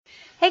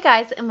Hey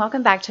guys, and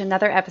welcome back to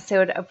another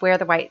episode of Where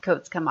the White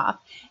Coats Come Off.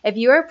 If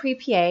you are a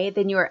pre-PA,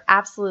 then you are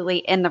absolutely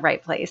in the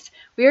right place.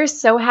 We are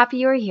so happy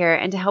you are here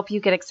and to help you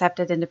get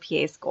accepted into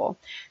PA school.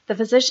 The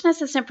physician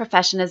assistant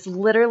profession is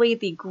literally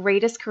the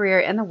greatest career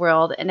in the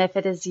world, and if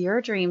it is your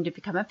dream to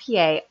become a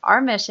PA,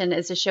 our mission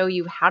is to show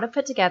you how to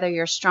put together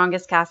your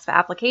strongest CASPA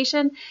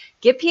application,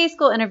 get PA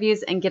school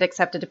interviews, and get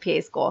accepted to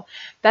PA school.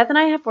 Beth and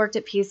I have worked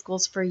at PA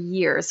schools for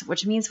years,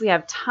 which means we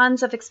have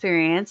tons of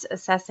experience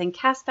assessing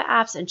CASPA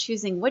apps and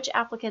choosing which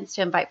applicants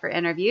to invite for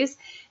interviews,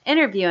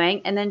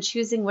 interviewing, and then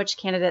choosing which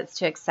candidates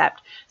to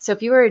accept. So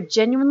if you are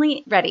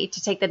genuinely ready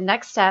to take the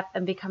next step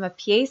and become a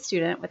PA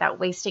student without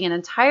wasting an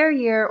entire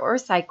year or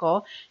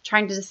cycle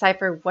trying to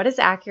decipher what is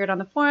accurate on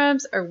the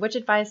forums or which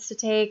advice to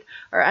take,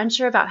 or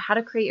unsure about how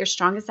to create your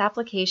strongest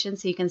application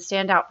so you can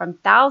stand out from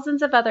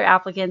thousands of other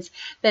applicants,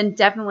 then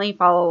definitely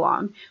follow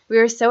along. We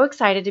are so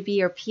excited to be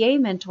your PA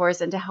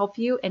mentors and to help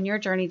you in your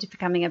journey to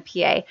becoming a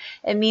PA.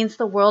 It means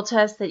the world to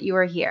us that you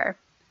are here.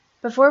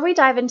 Before we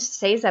dive into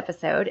today's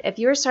episode, if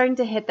you are starting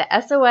to hit the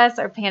SOS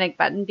or panic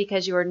button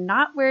because you are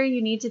not where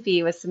you need to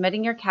be with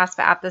submitting your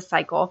CASPA app this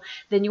cycle,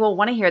 then you will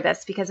want to hear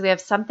this because we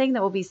have something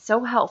that will be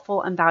so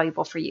helpful and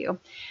valuable for you.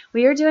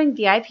 We are doing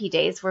VIP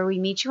days where we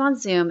meet you on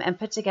Zoom and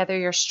put together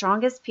your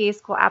strongest PA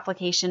school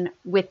application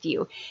with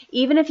you.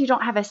 Even if you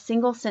don't have a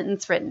single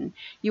sentence written,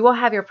 you will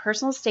have your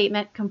personal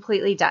statement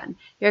completely done,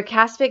 your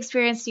CASPA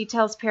experience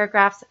details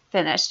paragraphs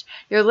finished,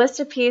 your list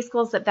of PA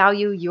schools that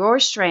value your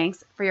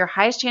strengths for your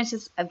highest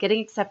chances of getting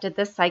accepted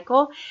this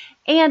cycle,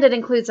 and it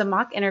includes a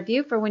mock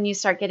interview for when you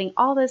start getting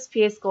all those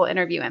PA school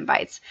interview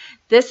invites.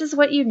 This is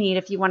what you need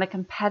if you want a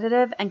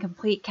competitive and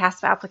complete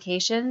CASPA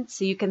application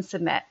so you can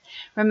submit.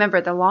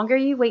 Remember, the longer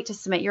you wait to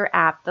submit your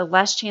app, the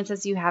less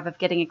chances you have of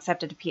getting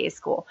accepted to PA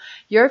school.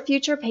 Your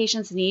future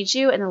patients need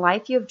you, and the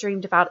life you have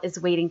dreamed about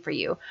is waiting for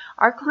you.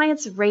 Our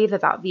clients rave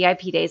about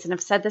VIP days and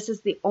have said this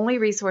is the only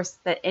resource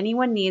that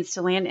anyone needs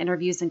to land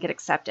interviews and get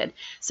accepted.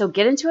 So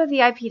get into a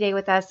VIP day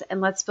with us and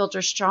let's build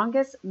your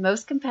strongest,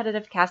 most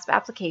competitive CASPA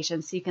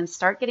application so you can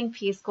start getting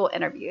PA school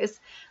interviews.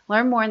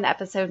 Learn more in the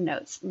episode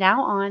notes.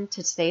 Now on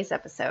to today's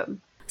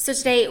episode. So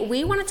today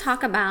we want to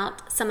talk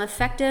about some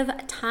effective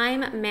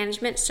time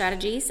management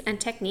strategies and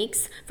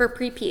techniques for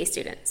pre-PA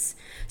students.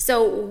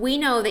 So we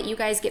know that you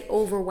guys get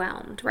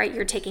overwhelmed, right?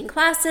 You're taking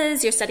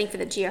classes, you're studying for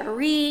the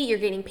GRE, you're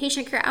getting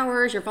patient care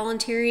hours, you're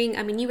volunteering.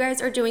 I mean, you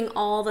guys are doing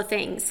all the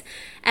things.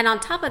 And on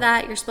top of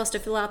that, you're supposed to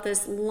fill out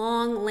this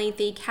long,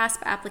 lengthy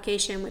CASPA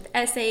application with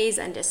essays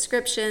and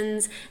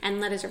descriptions and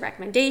letters of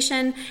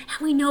recommendation.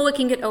 And we know it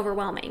can get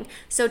overwhelming.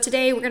 So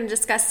today we're going to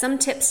discuss some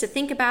tips to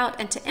think about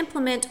and to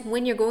implement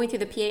when you're going through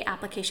the PA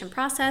application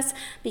process,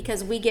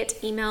 because we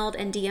get emailed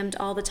and DM'd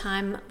all the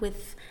time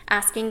with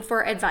asking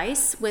for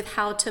advice with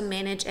how to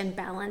manage and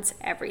balance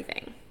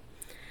everything.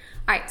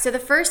 All right, so the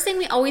first thing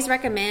we always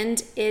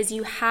recommend is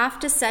you have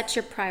to set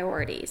your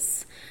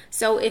priorities.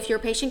 So if your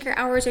patient care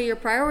hours are your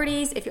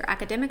priorities, if your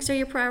academics are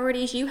your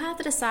priorities, you have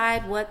to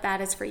decide what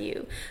that is for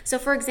you. So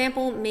for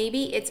example,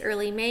 maybe it's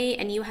early May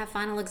and you have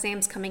final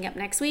exams coming up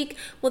next week.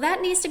 Well, that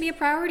needs to be a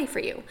priority for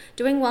you.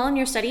 Doing well in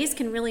your studies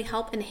can really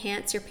help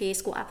enhance your PA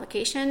school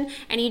application,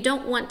 and you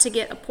don't want to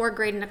get a poor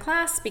grade in a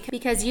class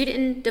because you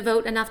didn't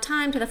devote enough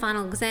time to the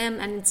final exam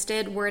and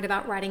instead worried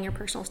about writing your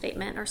personal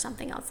statement or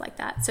something else like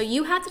that. So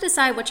you have to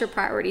decide what your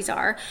priorities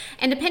are,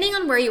 and depending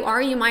on where you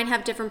are, you might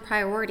have different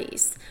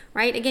priorities,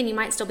 right? Again, you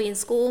might still be in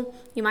school,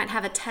 you might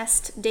have a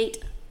test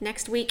date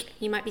next week,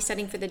 you might be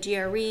studying for the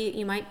GRE,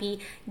 you might be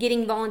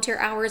getting volunteer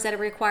hours that are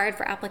required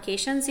for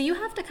applications. So you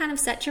have to kind of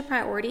set your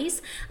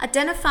priorities,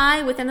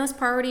 identify within those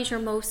priorities your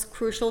most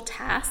crucial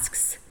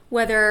tasks,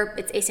 whether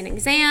it's acing an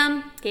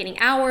exam, gaining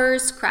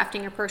hours,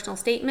 crafting your personal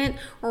statement,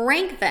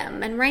 rank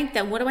them.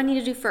 What do I need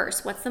to do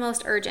first? What's the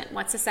most urgent?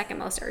 What's the second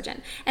most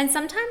urgent? And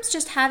sometimes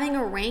just having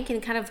a rank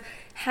and kind of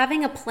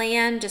having a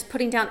plan, just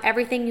putting down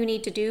everything you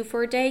need to do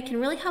for a day can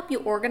really help you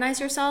organize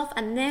yourself.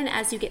 And then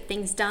as you get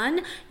things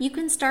done, you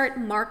can start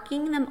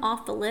marking them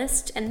off the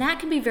list, and that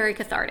can be very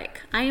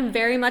cathartic. I am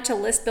very much a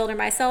list builder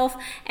myself,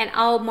 and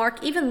I'll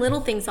mark even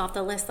little things off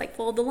the list like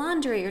fold the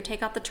laundry or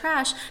take out the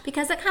trash,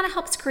 because that kind of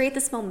helps create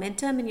this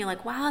momentum and you're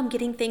like, wow, I'm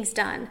getting things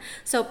done.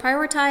 So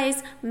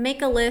prioritize,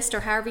 make a list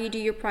or however you do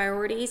your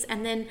priorities,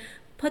 and then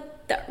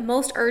put the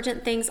most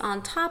urgent things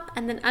on top,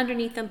 and then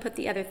underneath them put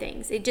the other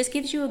things. It just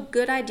gives you a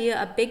good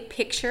idea, a big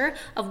picture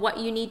of what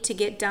you need to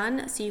get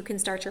done so you can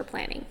start your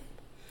planning.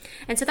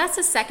 And so that's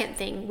the second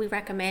thing we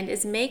recommend,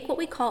 is make what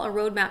we call a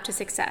roadmap to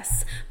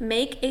success.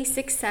 Make a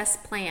success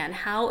plan.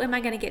 How am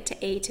I going to get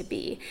to A to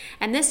B?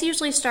 And this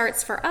usually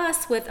starts for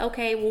us with,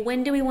 okay, well,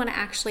 when do we want to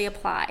actually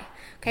apply?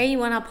 Okay, you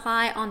want to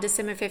apply on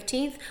December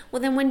 15th.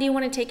 Well, then when do you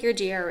want to take your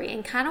GRE?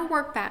 And kind of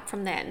work back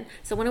from then.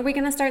 So when are we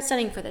going to start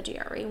studying for the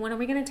GRE? When are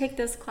we going to take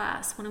this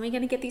class? When are we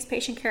going to get these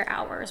patient care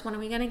hours? When are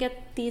we going to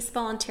get these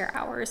volunteer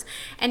hours?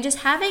 And just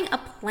having a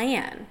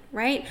plan,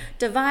 right?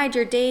 Divide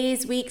your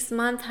days, weeks,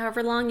 month,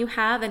 however long you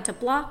have into into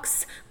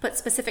blocks, put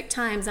specific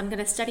times. I'm going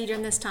to study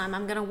during this time.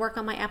 I'm going to work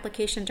on my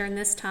application during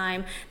this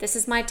time. This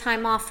is my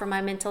time off for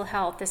my mental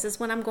health. This is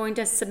when I'm going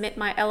to submit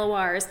my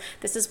LORs.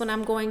 This is when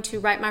I'm going to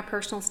write my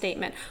personal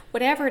statement.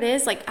 Whatever it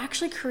is, like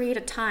actually create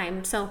a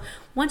time. So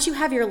once you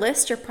have your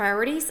list, your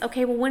priorities,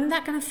 okay, well, when is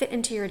that going to fit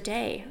into your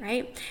day,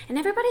 right? And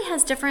everybody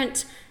has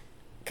different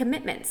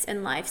commitments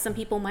in life. Some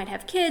people might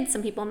have kids,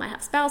 some people might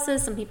have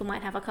spouses, some people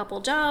might have a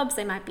couple jobs,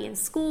 they might be in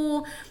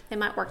school, they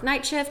might work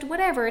night shift,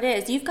 whatever it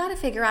is. You've got to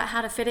figure out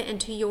how to fit it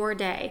into your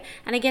day.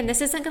 And again,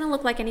 this isn't going to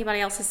look like anybody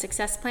else's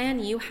success plan.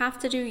 You have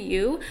to do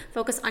you.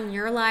 Focus on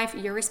your life,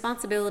 your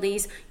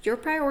responsibilities, your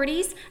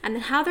priorities, and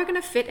then how they're going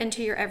to fit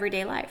into your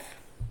everyday life.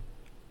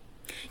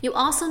 You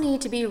also need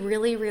to be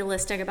really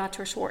realistic about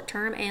your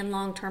short-term and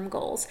long-term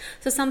goals.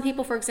 So some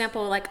people, for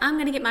example, are like, I'm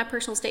going to get my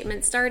personal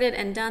statement started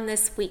and done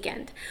this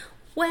weekend.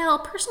 Well,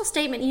 personal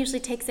statement usually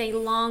takes a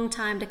long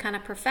time to kind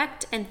of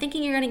perfect, and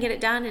thinking you're going to get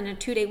it done in a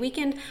 2-day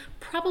weekend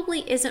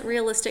probably isn't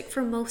realistic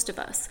for most of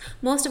us.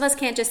 Most of us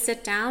can't just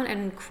sit down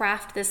and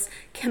craft this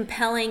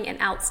compelling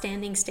and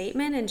outstanding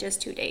statement in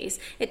just 2 days.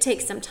 It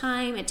takes some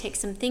time, it takes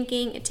some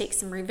thinking, it takes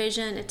some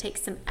revision, it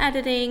takes some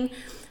editing.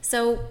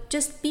 So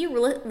just be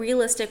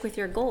realistic with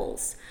your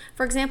goals.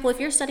 For example, if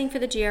you're studying for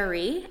the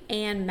GRE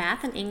and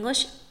math and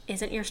English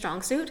isn't your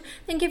strong suit,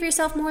 then give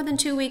yourself more than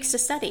 2 weeks to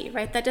study,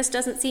 right? That just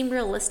doesn't seem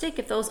realistic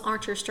if those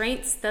aren't your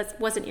strengths, that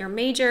wasn't your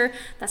major,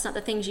 that's not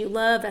the things you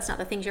love, that's not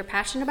the things you're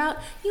passionate about.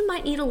 You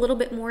might need a little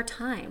bit more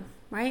time,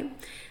 right?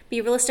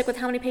 Be realistic with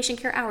how many patient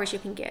care hours you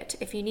can get.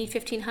 If you need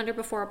 1,500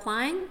 before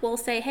applying, we'll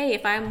say, hey,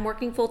 if I'm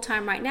working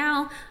full-time right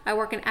now, I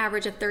work an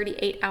average of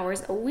 38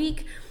 hours a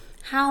week.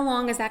 How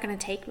long is that going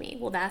to take me?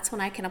 Well, that's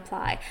when I can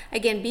apply.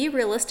 Again, be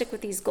realistic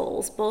with these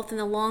goals, both in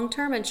the long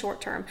term and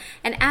short term.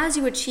 And as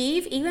you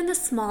achieve even the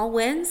small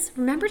wins,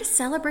 remember to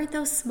celebrate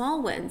those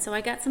small wins. So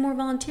I got some more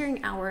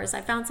volunteering hours. I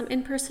found some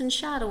in-person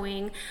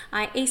shadowing.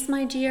 I aced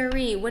my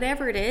GRE,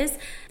 whatever it is.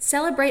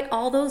 Celebrate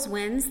all those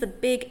wins, the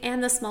big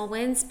and the small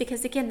wins,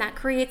 because again, that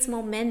creates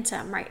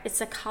momentum, right? It's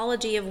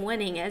psychology of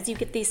winning. As you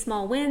get these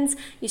small wins,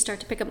 you start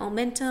to pick up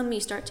momentum. You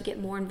start to get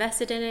more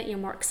invested in it. You're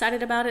more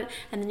excited about it.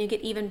 And then you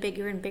get even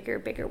bigger and bigger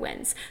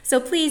wins.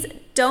 So please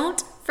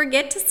don't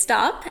forget to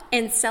stop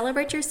and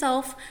celebrate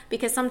yourself,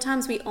 because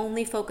sometimes we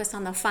only focus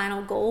on the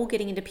final goal,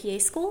 getting into PA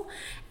school,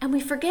 and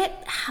we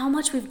forget how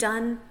much we've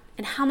done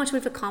and how much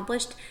we've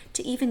accomplished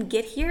to even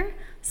get here.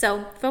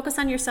 So focus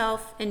on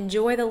yourself,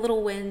 enjoy the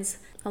little wins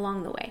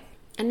along the way.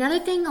 Another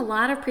thing a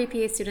lot of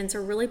pre-PA students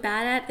are really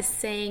bad at is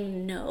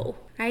saying no,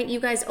 right? You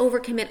guys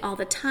overcommit all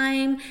the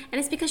time, and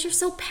it's because you're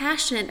so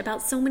passionate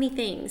about so many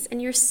things,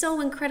 and you're so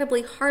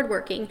incredibly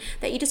hardworking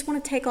that you just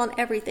want to take on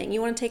everything.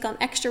 You want to take on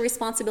extra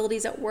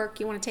responsibilities at work.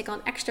 You want to take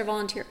on extra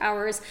volunteer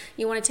hours.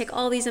 You want to take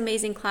all these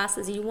amazing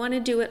classes. You want to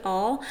do it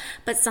all,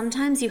 but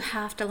sometimes you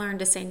have to learn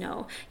to say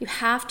no. You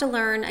have to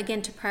learn,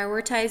 again, to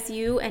prioritize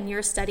you and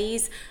your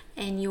studies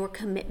and your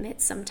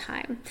commitment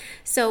sometime.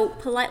 So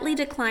politely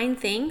decline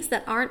things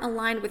that aren't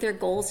aligned with your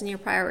goals and your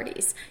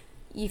priorities.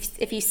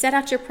 If you set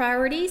out your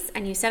priorities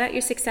and you set out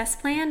your success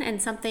plan and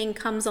something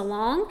comes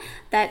along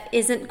that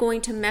isn't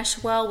going to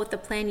mesh well with the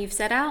plan you've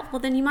set out,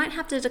 well, then you might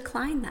have to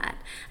decline that.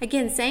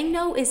 Again, saying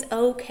no is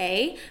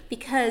okay,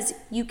 because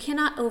you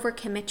cannot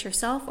overcommit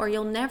yourself, or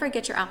you'll never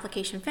get your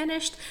application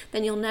finished.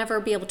 Then you'll never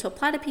be able to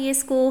apply to PA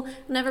school,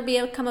 never be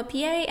able to become a PA,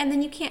 and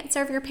then you can't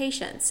serve your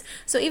patients.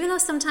 So even though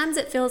sometimes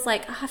it feels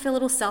like, I feel a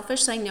little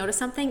selfish saying no to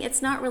something,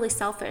 it's not really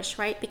selfish,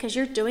 right? Because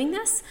you're doing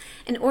this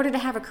in order to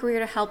have a career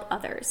to help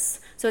others.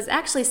 So it's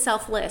actually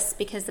selfless,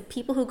 because the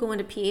people who go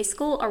into PA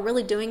school are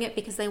really doing it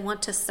because they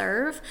want to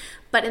serve.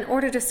 But in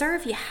order to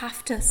serve, you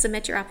have to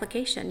submit your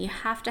application. You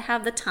have to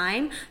have the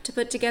time to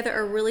put together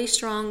a really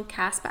strong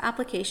CASPA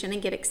application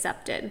and get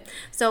accepted.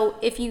 So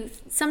if you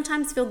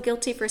sometimes feel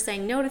guilty for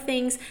saying no to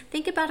things,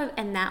 think about it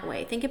in that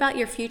way. Think about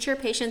your future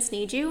patients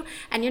need you,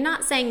 and you're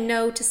not saying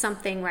no to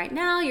something right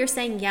now, you're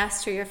saying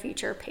yes to your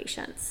future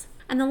patients.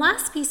 And the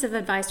last piece of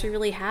advice we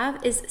really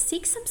have is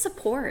seek some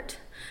support.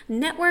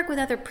 Network with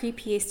other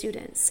pre-PA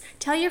students.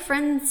 Tell your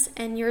friends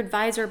and your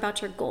advisor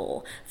about your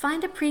goal.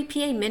 Find a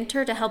pre-PA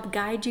mentor to help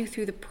guide you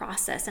through the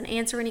process and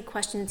answer any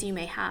questions you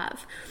may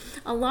have.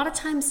 A lot of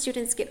times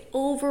students get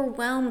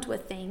overwhelmed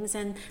with things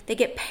and they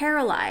get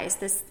paralyzed,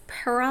 this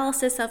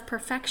paralysis of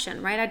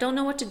perfection, right? I don't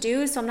know what to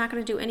do, so I'm not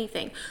going to do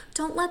anything.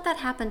 Don't let that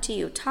happen to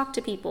you. Talk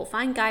to people,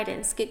 find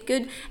guidance, get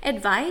good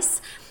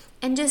advice,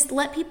 and just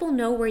let people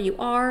know where you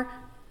are,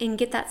 and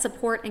get that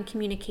support and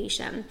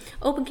communication.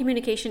 Open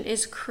communication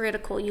is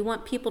critical. You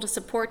want people to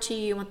support you.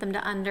 You want them to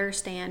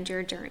understand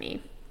your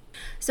journey.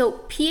 So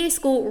PA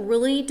school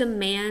really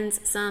demands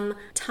some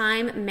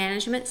time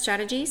management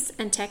strategies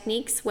and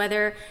techniques,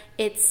 whether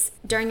it's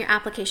during your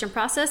application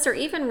process, or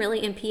even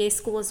really in PA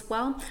school as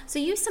well. So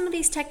use some of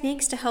these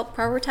techniques to help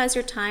prioritize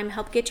your time,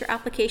 help get your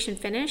application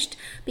finished,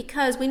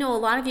 because we know a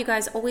lot of you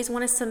guys always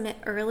want to submit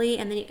early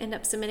and then you end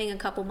up submitting a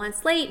couple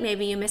months late.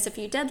 Maybe you miss a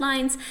few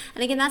deadlines.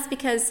 And again, that's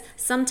because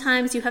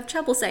sometimes you have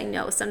trouble saying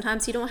no.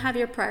 Sometimes you don't have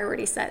your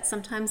priorities set.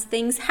 Sometimes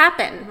things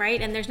happen,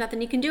 right? And there's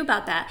nothing you can do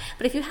about that.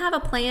 But if you have a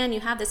plan,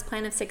 you have this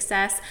plan of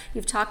success,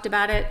 you've talked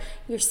about it,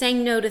 you're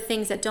saying no to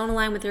things that don't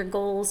align with your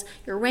goals,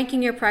 you're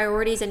ranking your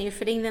priorities and you're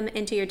fitting them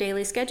into your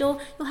daily schedule,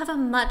 you'll have a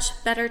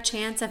much better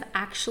chance of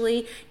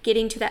actually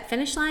getting to that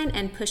finish line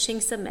and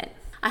pushing submit.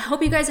 I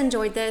hope you guys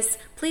enjoyed this.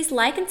 Please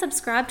like and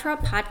subscribe to our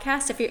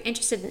podcast if you're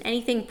interested in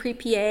anything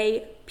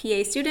pre-PA,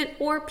 PA student,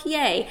 or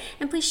PA,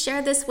 and please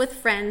share this with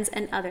friends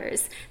and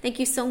others. Thank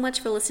you so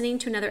much for listening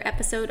to another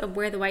episode of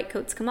Where the White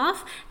Coats Come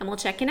Off, and we'll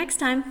check you next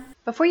time.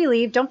 Before you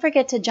leave, don't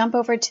forget to jump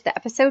over to the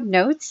episode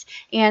notes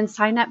and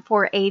sign up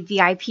for a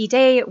VIP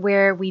day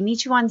where we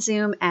meet you on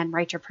Zoom and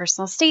write your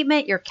personal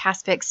statement, your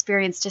CASPA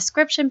experience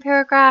description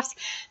paragraphs,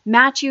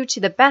 match you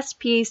to the best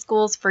PA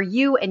schools for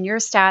you and your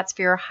stats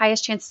for your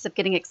highest chances of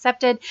getting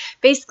accepted.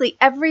 Basically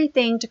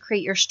everything to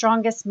create your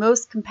strongest,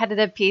 most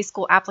competitive PA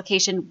school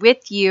application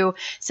with you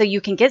so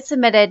you can get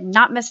submitted,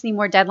 not miss any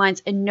more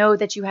deadlines, and know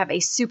that you have a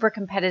super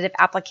competitive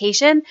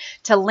application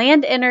to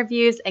land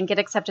interviews and get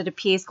accepted to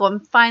PA school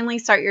and finally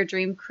start your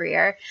dream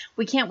career.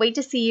 We can't wait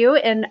to see you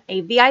in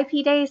a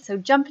VIP day, so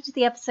jump into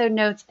the episode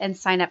notes and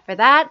sign up for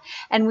that,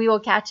 and we will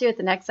catch you at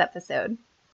the next episode.